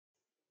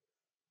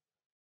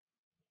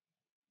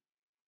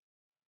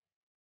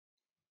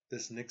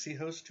This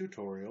NixiHost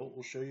tutorial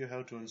will show you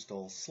how to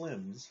install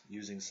SLiMS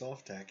using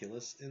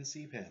Softaculous in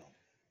cPanel.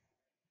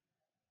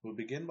 We'll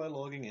begin by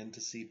logging into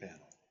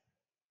cPanel.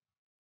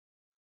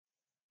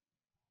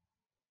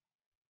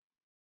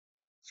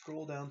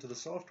 Scroll down to the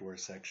Software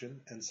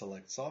section and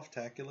select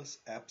Softaculous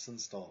Apps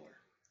Installer.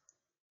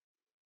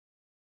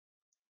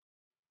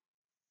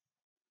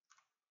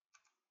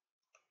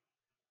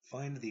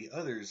 Find the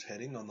Others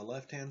heading on the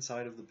left-hand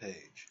side of the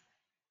page.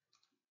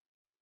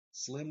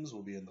 SLiMS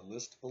will be in the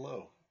list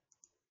below.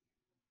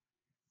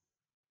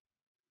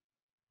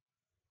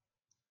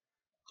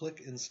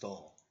 Click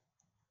Install.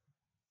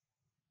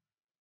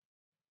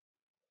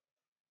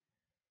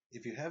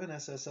 If you have an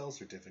SSL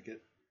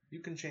certificate, you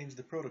can change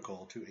the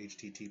protocol to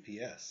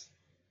HTTPS.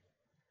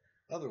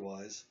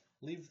 Otherwise,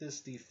 leave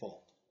this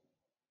default.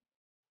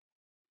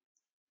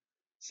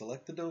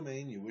 Select the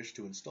domain you wish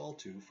to install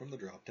to from the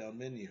drop-down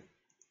menu.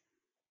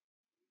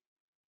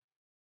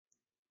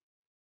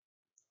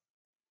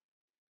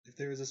 If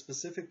there is a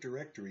specific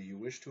directory you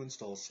wish to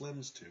install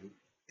SLiMS to,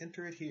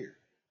 enter it here.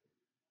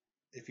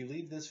 If you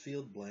leave this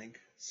field blank,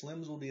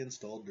 SLiMS will be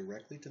installed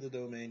directly to the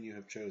domain you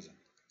have chosen.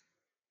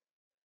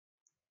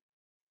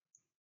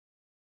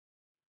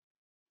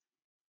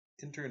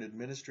 Enter an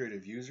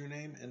administrative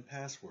username and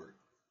password.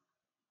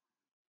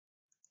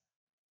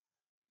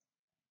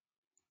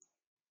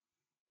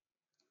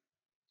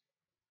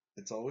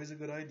 It's always a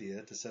good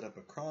idea to set up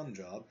a cron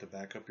job to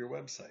back up your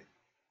website.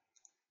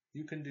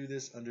 You can do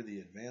this under the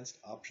Advanced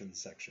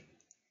Options section.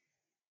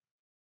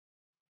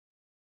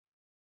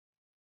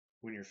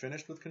 When you're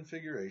finished with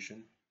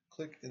configuration,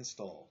 click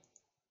Install.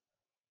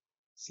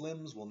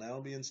 SLiMS will now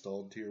be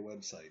installed to your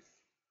website.